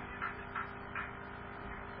faith.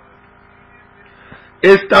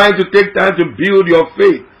 It's time to take time to build your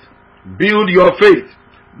faith. Build your faith.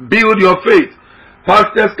 Build your faith.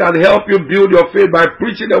 Pastors can help you build your faith by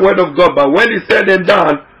preaching the word of God. But when it's said and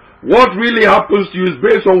done, what really happens to you is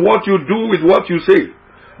based on what you do with what you say.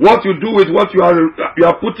 What you do with what you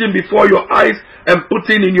are putting before your eyes and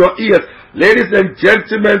putting in your ears. Ladies and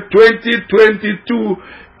gentlemen, 2022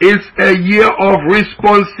 is a year of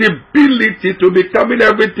responsibility to becoming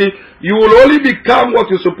everything. You will only become what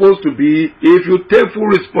you're supposed to be if you take full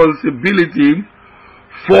responsibility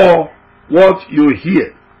for what you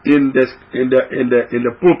hear in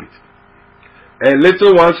the pulpit. A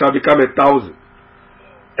little one shall become 1,000.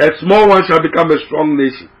 A small one shall become a strong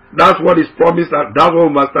nation. That's what is promised. That's what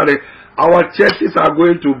we must study. Our churches are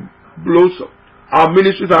going to blossom. Our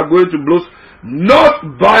ministries are going to blossom.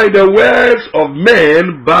 Not by the words of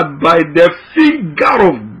men, but by the finger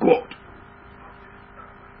of God.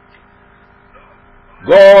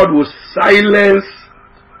 God will silence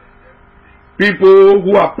people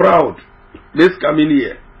who are proud this coming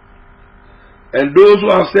year. And those who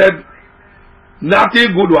have said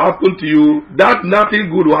nothing good will happen to you, that nothing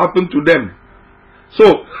good will happen to them.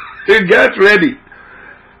 So, get ready.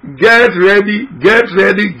 Get ready, get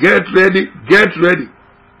ready, get ready, get ready.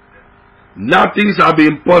 Nothing shall be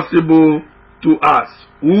impossible to us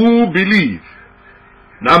who believe.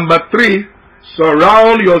 Number 3,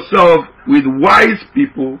 surround yourself with wise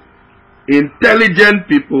people, intelligent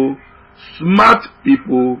people, smart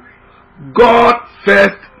people,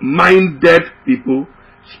 God-first-minded people,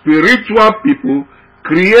 spiritual people,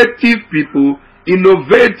 creative people,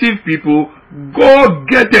 innovative people,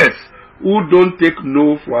 go-getters who don't take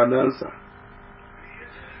no for an answer.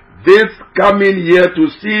 This coming year to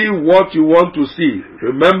see what you want to see.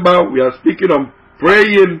 Remember, we are speaking on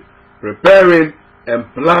praying, preparing, and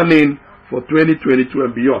planning for 2022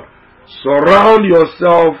 and beyond. Surround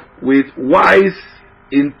yourself with wise,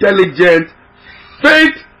 intelligent,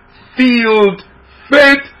 faith-filled,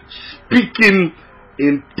 faith-speaking,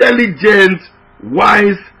 intelligent,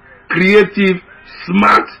 wise, creative,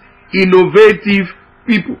 smart, innovative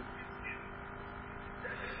people.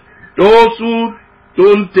 Those who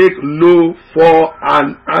don't take no for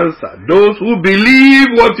an answer. Those who believe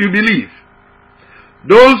what you believe.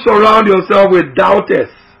 Don't surround yourself with doubters.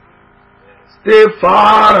 Stay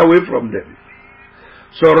far away from them.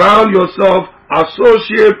 Surround yourself,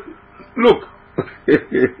 associate. Look.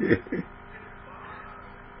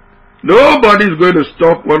 Nobody is going to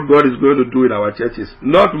stop what God is going to do in our churches.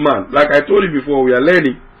 Not man. Like I told you before, we are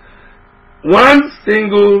learning. One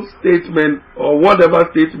single statement or whatever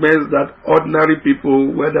statements that ordinary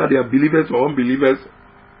people, whether they are believers or unbelievers,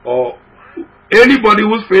 or anybody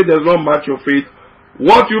whose faith does not match your faith,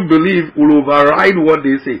 what you believe will override what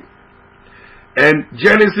they say. And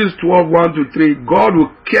Genesis 12:1-3, God will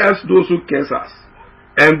curse those who curse us,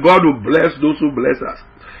 and God will bless those who bless us.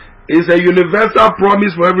 It's a universal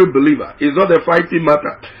promise for every believer. It's not a fighting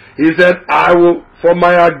matter. He said, I will, for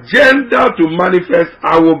my agenda to manifest,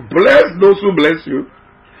 I will bless those who bless you,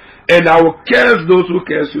 and I will curse those who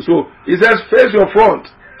curse you. So he says, face your front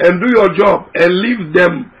and do your job and leave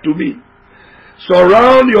them to me.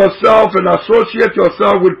 Surround yourself and associate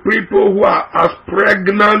yourself with people who are as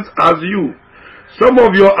pregnant as you. Some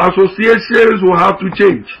of your associations will have to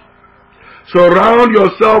change. Surround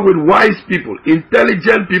yourself with wise people,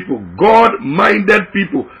 intelligent people, God-minded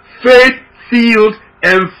people, faith-filled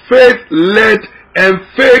and faith-led and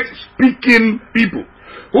faith-speaking people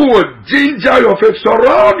who will ginger your faith.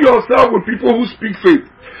 Surround yourself with people who speak faith.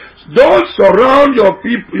 Don't surround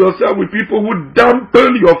yourself with people who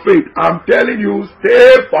dampen your faith. I'm telling you,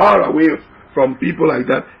 stay far away from people like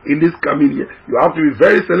that in this coming year. You have to be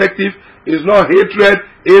very selective. It's not hatred,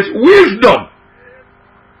 it's wisdom.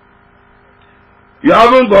 You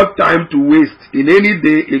haven't got time to waste in any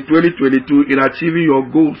day in 2022 in achieving your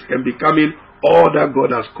goals and becoming all that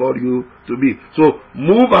God has called you to be. So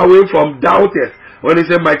move away from doubters. When he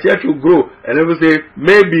said my church will grow, and they will say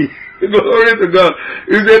maybe. Glory to God.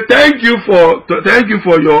 He said thank you for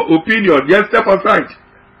your opinion. Just step aside.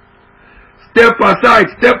 Step aside.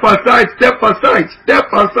 Step aside. Step aside.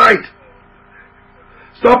 Step aside.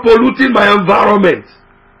 Stop polluting my environment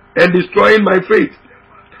and destroying my faith.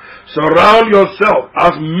 Surround yourself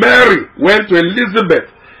as Mary went to Elizabeth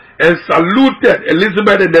and saluted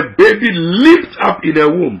Elizabeth, and the baby leaped up in her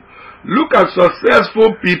womb. Look at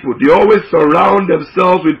successful people. They always surround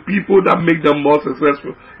themselves with people that make them more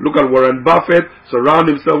successful. Look at Warren Buffett, surround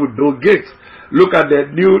himself with Bill Gates. Look at the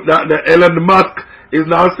Elon Musk is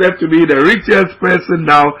now said to be the richest person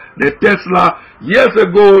now, the Tesla. Years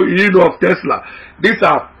ago, you know of Tesla. These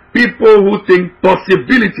are people who think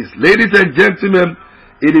possibilities. Ladies and gentlemen,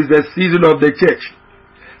 it is the season of the church.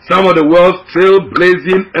 Some of the world's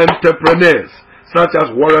trailblazing entrepreneurs, such as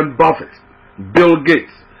Warren Buffett, Bill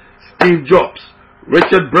Gates, Steve Jobs,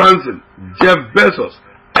 Richard Branson, Jeff Bezos,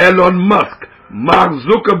 Elon Musk, Mark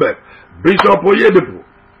Zuckerberg, Bishop Oyedepo,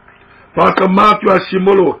 Pastor Matthew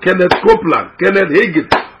Ashimolo, Kenneth Copeland, Kenneth Hagin,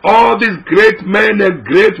 all these great men and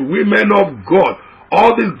great women of God,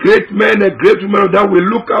 all these great men and great women that we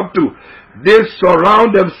look up to, they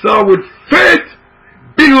surround themselves with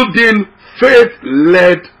faith-building,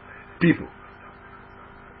 faith-led people.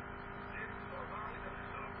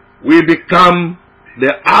 We become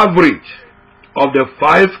the average of the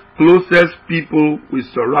 5 closest people we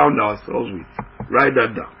surround ourselves with. Write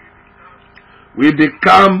that down. We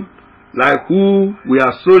become like who we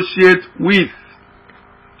associate with.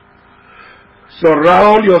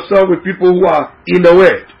 Surround yourself with people who are in the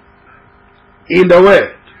Word. In the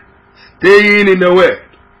Word. Staying in the Word.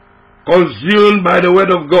 Consumed by the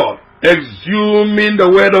Word of God. Exhuming the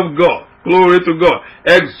Word of God. Glory to God.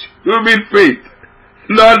 Exhuming faith.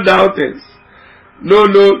 Not doubters. No,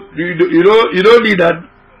 you don't need that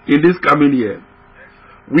in this coming year.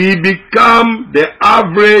 We become the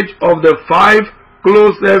average of the 5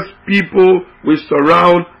 closest people we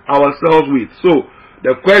surround ourselves with. So,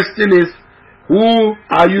 the question is, who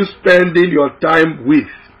are you spending your time with?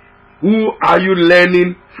 Who are you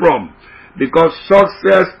learning from? Because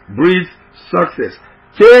success breeds success.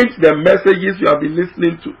 Change the messages you have been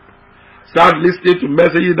listening to. Start listening to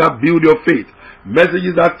messages that build your faith.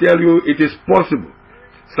 Messages that tell you it is possible.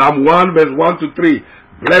 Psalm 1 verse 1 to 3.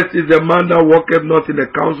 Blessed is the man that walketh not in the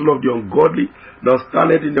counsel of the ungodly, nor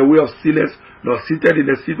standeth in the way of sinners, nor sitteth in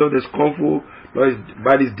the seat of the scornful,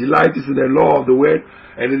 but his delight is in the law of the word,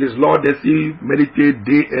 and in his law does he meditate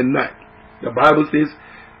day and night. The Bible says,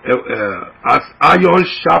 as iron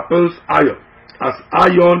sharpens iron, as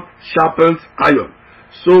iron sharpens iron,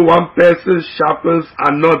 so one person sharpens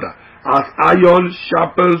another. As iron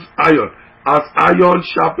sharpens iron, as iron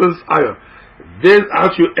sharpens iron. This, as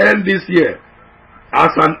you end this year, as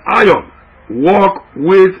an iron, walk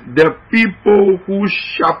with the people who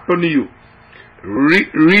sharpen you.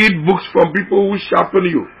 Read books from people who sharpen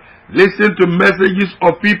you. Listen to messages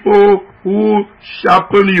of people who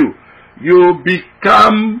sharpen you. You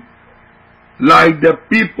become like the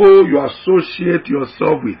people you associate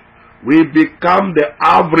yourself with. We become the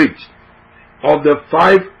average of the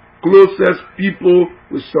 5 closest people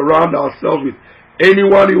we surround ourselves with.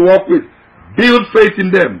 Anyone you walk with, build faith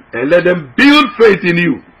in them and let them build faith in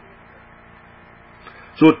you.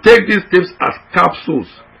 So take these tips as capsules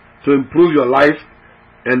to improve your life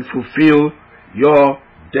and fulfill your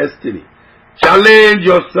destiny. Challenge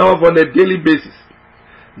yourself on a daily basis.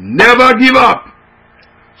 Never give up.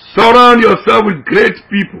 Surround yourself with great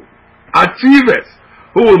people, achievers,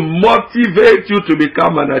 who will motivate you to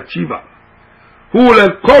become an achiever, who will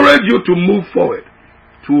encourage you to move forward,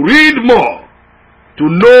 to read more, to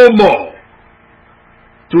know more,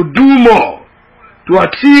 to do more, to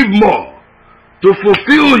achieve more, to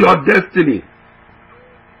fulfill your destiny,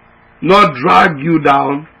 not drag you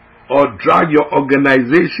down or drag your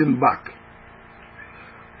organization back.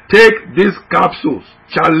 Take these capsules,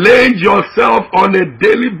 challenge yourself on a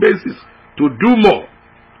daily basis to do more,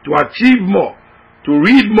 to achieve more, to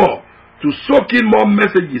read more, to soak in more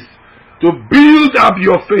messages, to build up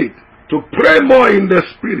your faith, to pray more in the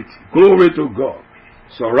Spirit. Glory to God.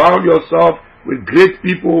 Surround yourself with great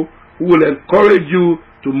people who will encourage you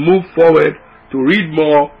to move forward, to read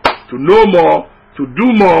more, to know more, to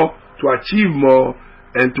do more, to achieve more,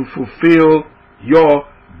 and to fulfill your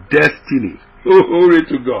destiny. Glory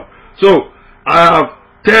to God. So, I have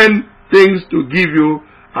 10 things to give you.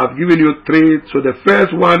 I've given you 3. So the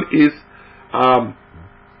first one is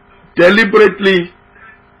deliberately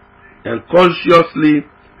and consciously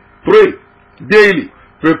pray daily,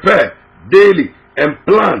 prepare daily, and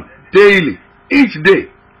plan daily, each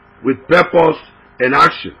day, with purpose and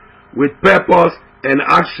action, with purpose and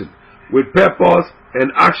action, with purpose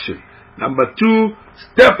and action. Number 2,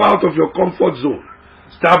 step out of your comfort zone.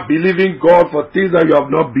 Start believing God for things that you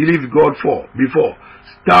have not believed God for before.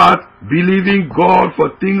 Start believing God for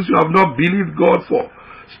things you have not believed God for.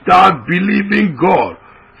 Start believing God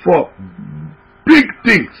for big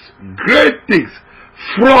things, great things,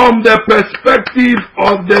 from the perspective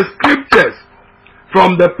of the Scriptures.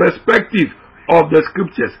 From the perspective of the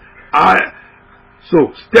Scriptures.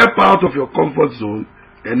 So step out of your comfort zone.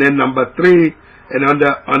 And then number 3, and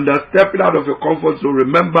under stepping out of your comfort zone,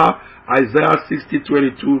 remember Isaiah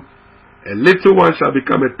 60:22. A little one shall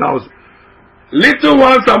become 1,000. Little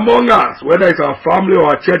ones among us, whether it's our family or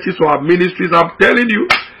our churches or our ministries, I'm telling you,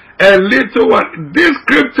 a little one. This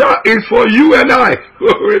scripture is for you and I.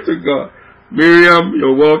 Glory to God. Miriam,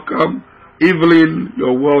 you're welcome. Evelyn,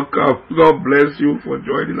 you're welcome. God bless you for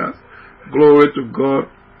joining us. Glory to God.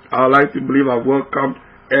 I'd like to believe I've welcomed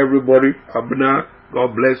everybody. Abner,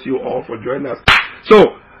 God bless you all for joining us. So,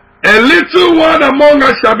 a little one among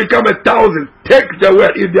us shall become 1,000. Take the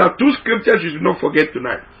word. If there are 2 scriptures you should not forget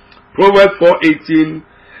tonight. Proverbs 4:18,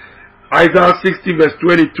 Isaiah 60 verse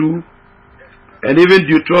 22, and even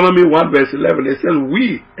Deuteronomy 1 verse 11. It says,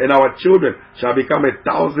 we and our children shall become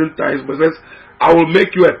 1,000 times. But it says, I will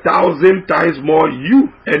make you 1,000 times more,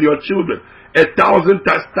 you and your children. 1,000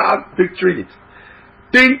 times. Start picturing it.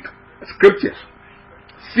 Think scriptures.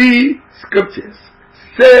 See scriptures.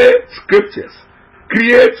 Say scriptures.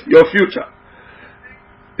 Create your future.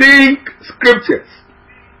 Think scriptures.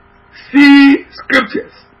 See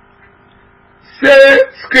scriptures. Say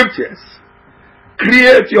scriptures.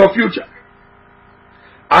 Create your future.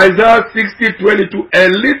 Isaiah 60:22. A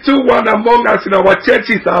little one among us in our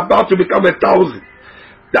churches are about to become 1,000.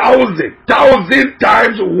 1,000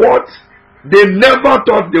 times what they never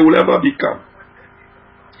thought they will ever become.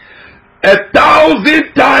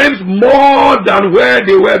 1,000 times more than where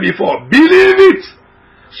they were before. Believe it.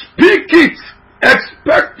 Speak it.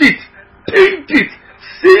 Expect it. Think it.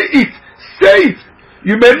 See it. Say it.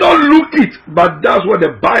 You may not look it, but that's what the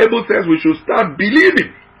Bible says we should start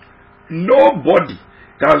believing. Nobody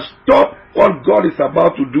can stop what God is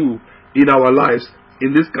about to do in our lives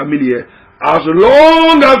in this coming year As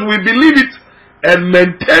long as we believe it and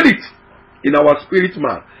maintain it in our spirit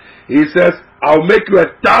man. He says, I'll make you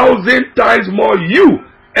 1,000 times more, you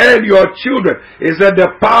and your children. He said, the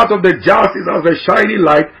path of the just is as a shining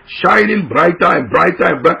light, shining brighter and brighter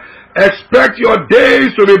and brighter. Expect your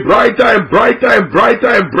days to be brighter and brighter and brighter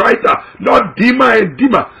and brighter, not dimmer and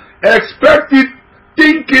dimmer. Expect it,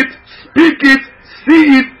 think it, speak it,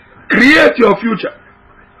 see it, create your future.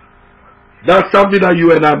 That's something that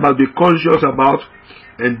you and I must be conscious about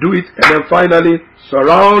and do it. And then finally,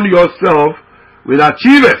 surround yourself with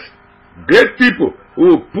achievers, great people who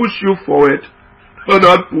will push you forward, will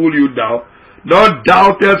not pull you down, not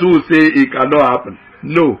doubters who will say it cannot happen.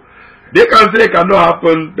 No. They can say it cannot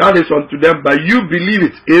happen, that is unto them, but you believe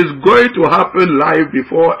it is going to happen live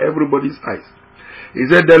before everybody's eyes. He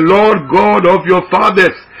said, the Lord God of your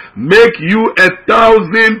fathers make you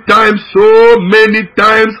 1,000 times so many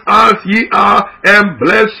times as ye are, and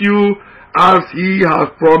bless you as he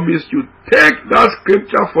has promised you. Take that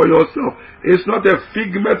scripture for yourself. It's not a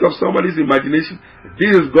figment of somebody's imagination.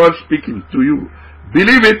 This is God speaking to you.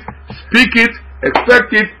 Believe it, speak it,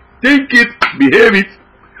 expect it, think it, behave it.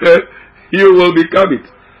 You will become it.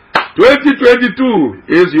 2022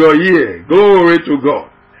 is your year. Glory to God.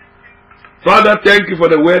 Father, thank you for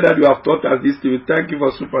the word that you have taught us this day. Thank you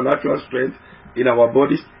for supernatural strength in our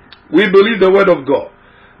bodies. We believe the word of God.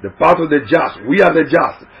 The path of the just. We are the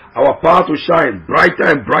just. Our path to shine brighter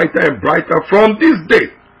and brighter and brighter from this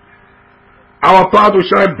day. Our path to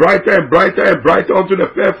shine brighter and brighter and brighter unto the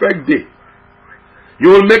perfect day. You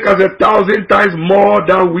will make us 1,000 times more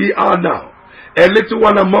than we are now. A little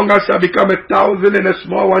one among us shall become 1,000, and a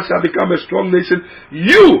small one shall become a strong nation.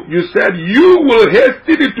 You said you will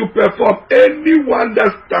hasten it to perform. Anyone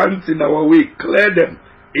that stands in our way, clear them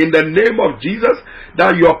in the name of Jesus,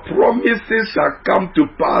 that your promises shall come to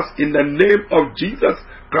pass in the name of Jesus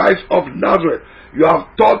Christ of Nazareth. You have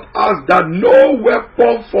taught us that no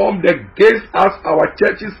weapon formed against us, our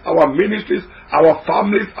churches, our ministries, our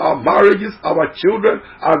families, our marriages, our children,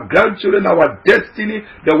 our grandchildren, our destiny,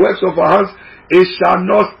 the works of our hands, it shall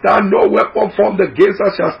not stand. No weapon formed against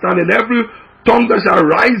us shall stand. And every tongue that shall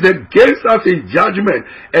rise against us in judgment,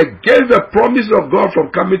 against the promises of God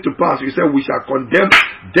from coming to pass, you said we shall condemn.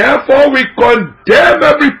 Therefore we condemn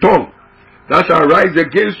every tongue that shall rise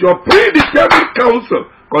against your predetermined counsel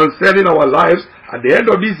concerning our lives at the end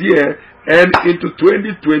of this year and into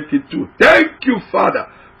 2022. Thank you, Father,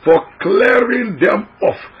 for clearing them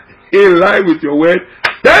off in line with your word.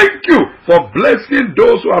 Thank you for blessing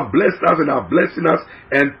those who have blessed us and are blessing us.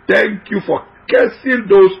 And thank you for cursing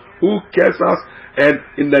those who curse us. And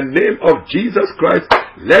in the name of Jesus Christ,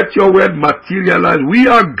 let your word materialize. We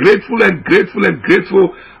are grateful and grateful and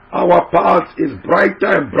grateful. Our path is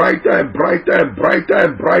brighter and brighter and brighter and brighter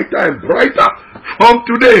and brighter and brighter from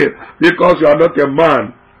today, because you are not a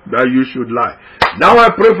man that you should lie. Now I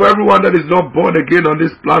pray for everyone that is not born again on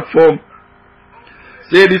this platform.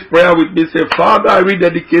 Say this prayer with me. Say, Father, I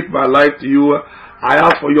rededicate my life to you. I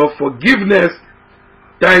ask for your forgiveness.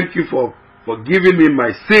 Thank you for forgiving me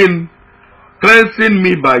my sin, cleansing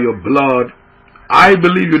me by your blood. I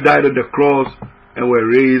believe you died on the cross and were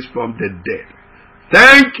raised from the dead.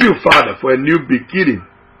 Thank you, Father, for a new beginning.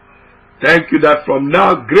 Thank you that from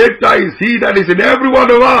now greater is he that is in every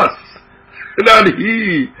one of us than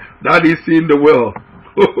he that is in the world.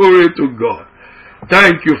 Glory to God.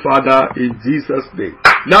 Thank you, Father, in Jesus' name.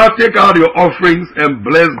 Now take out your offerings and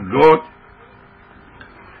bless God.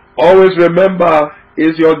 Always remember,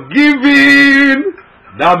 it's your giving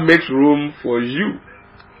that makes room for you.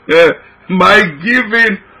 My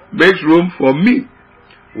giving makes room for me.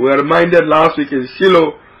 We were reminded last week in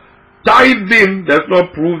Shiloh, tithing does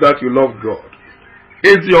not prove that you love God.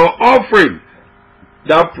 It's your offering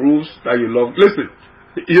that proves that you love. Listen,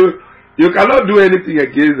 you cannot do anything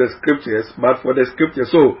against the scriptures, but for the scriptures.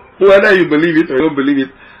 So, whether you believe it or you don't believe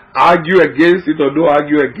it, argue against it or don't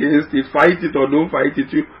argue against it, fight it or don't fight it,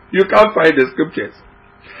 you can't fight the scriptures.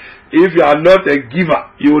 If you are not a giver,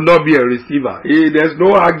 you will not be a receiver. There's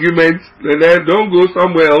no argument. Don't go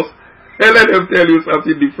somewhere else and let them tell you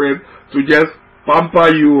something different to just pamper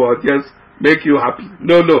you or just make you happy.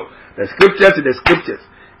 No. The scriptures is the scriptures.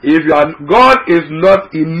 If you are, God is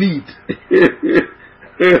not in need.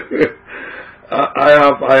 I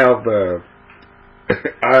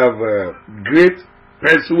have great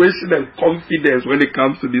persuasion and confidence when it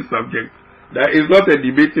comes to this subject. That is not a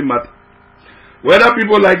debating matter. Whether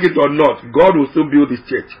people like it or not, God will still build his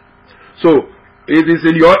church. So, it is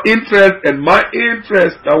in your interest and my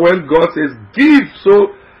interest that when God says, give,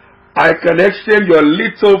 so I can exchange your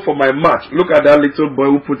little for my much. Look at that little boy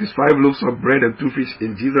who put his 5 loaves of bread and 2 fish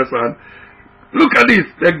in Jesus' hand. Look at this.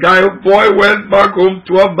 The boy went back home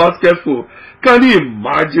 12 baskets full. Can you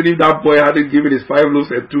imagine if that boy hadn't given his 5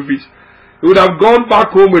 loaves and 2 fish? He would have gone back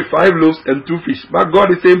home with 5 loaves and 2 fish. But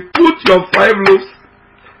God is saying, put your 5 loaves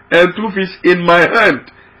and 2 fish in my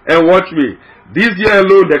hand and watch me. This year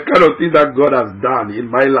alone, the kind of thing that God has done in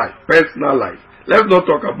my life, personal life. Let's not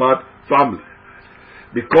talk about family.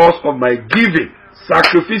 Because of my giving,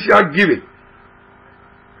 sacrificial giving.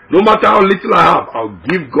 No matter how little I have, I'll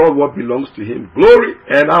give God what belongs to Him. Glory.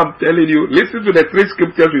 And I'm telling you, listen to the 3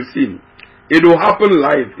 scriptures we've seen. It will happen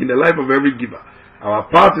live in the life of every giver. Our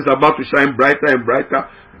path is about to shine brighter and brighter.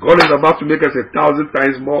 God is about to make us 1,000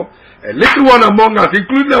 times more. A little one among us,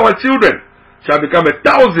 including our children, shall become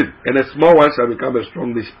 1,000, and a small one shall become a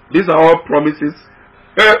strong nation. These are all promises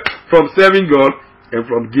from serving God and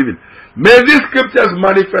from giving. May these scriptures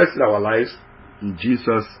manifest in our lives in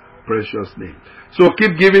Jesus' precious name. So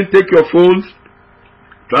keep giving. Take your phones,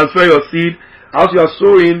 transfer your seed. As you are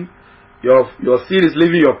sowing, your seed is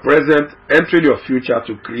leaving your present, entering your future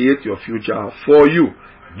to create your future for you.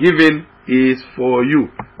 Giving is for you.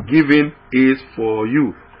 Giving is for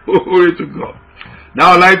you. Glory to God.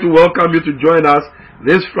 Now I'd like to welcome you to join us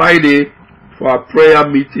this Friday for our prayer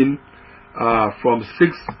meeting from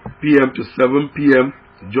 6 p.m. to 7 p.m.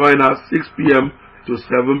 Join us 6 p.m. to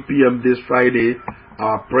 7 p.m. this Friday.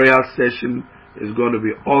 Our prayer session is going to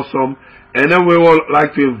be awesome. And then we would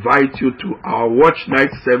like to invite you to our watch night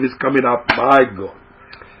service coming up. My God.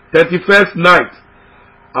 31st night.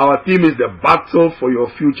 Our theme is the battle for your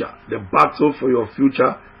future. The battle for your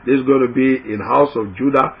future. This is going to be in House of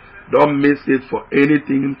Judah. Don't miss it for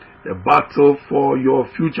anything. The battle for your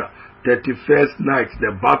future. 31st night.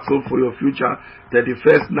 The battle for your future.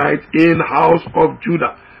 31st night in House of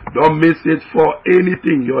Judah. Don't miss it for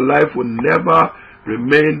anything. Your life will never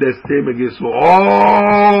remain the same again. So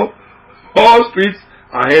all streets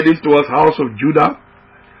are heading towards House of Judah.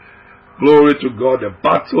 Glory to God. The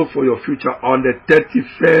battle for your future on the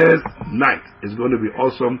 31st night is going to be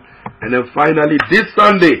awesome. And then finally, this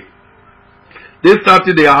Saturday,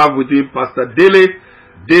 I have with me Pastor Dele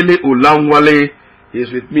Ulamwale.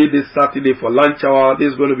 He's with me this Saturday for lunch hour.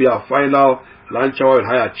 This is going to be our final lunch hour with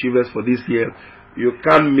High Achievers for this year. You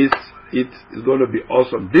can't miss it. It's going to be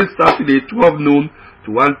awesome. This Saturday, 12 noon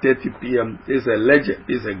to 1:30 p.m. He's a legend.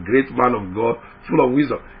 He's a great man of God, full of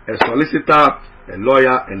wisdom. A solicitor, a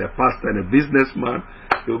lawyer, and a pastor, and a businessman.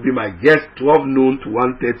 He will be my guest 12 noon to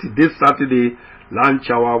 1:30 this Saturday, lunch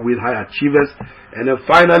hour with High Achievers. And then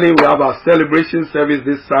finally, we have our celebration service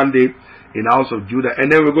this Sunday in House of Judah.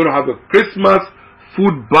 And then we're going to have a Christmas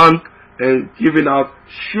food bank and giving out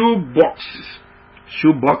shoe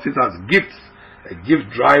boxes as gifts. A gift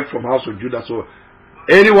drive from House of Judah. So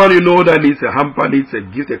anyone you know that needs a hamper, needs a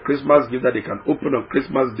gift, a Christmas gift that they can open on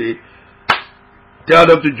Christmas Day, tell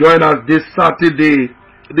them to join us this Sunday.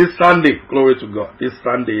 Glory to God. This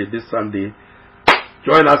Sunday.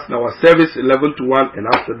 Join us in our service 11 to 1, and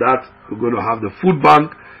after that we're going to have the food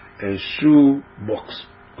bank and shoe box.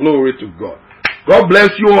 Glory to God. God bless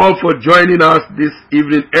you all for joining us this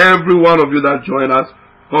evening. Every one of you that join us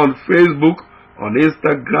on Facebook, on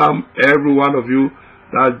Instagram, every one of you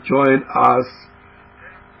that join us.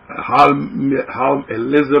 Halm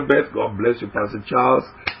Elizabeth, God bless you. Pastor Charles,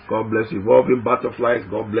 God bless you. Evolving Butterflies,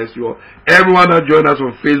 God bless you all. Everyone that join us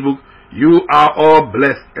on Facebook, you are all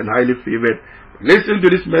blessed and highly favored. Listen to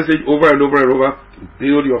this message over and over and over.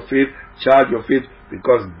 Build your faith, charge your faith,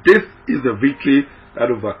 because this is the victory that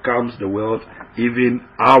overcomes the world, even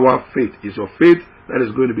our faith. It's your faith that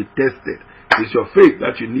is going to be tested. It's your faith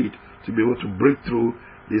that you need to be able to break through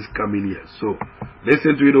this coming year. So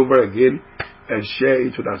listen to it over again and share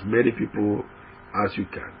it with as many people as you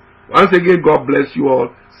can. Once again, God bless you all.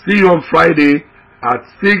 See you on Friday at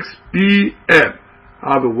 6 p.m.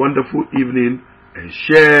 Have a wonderful evening and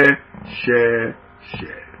share.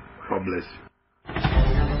 God bless you.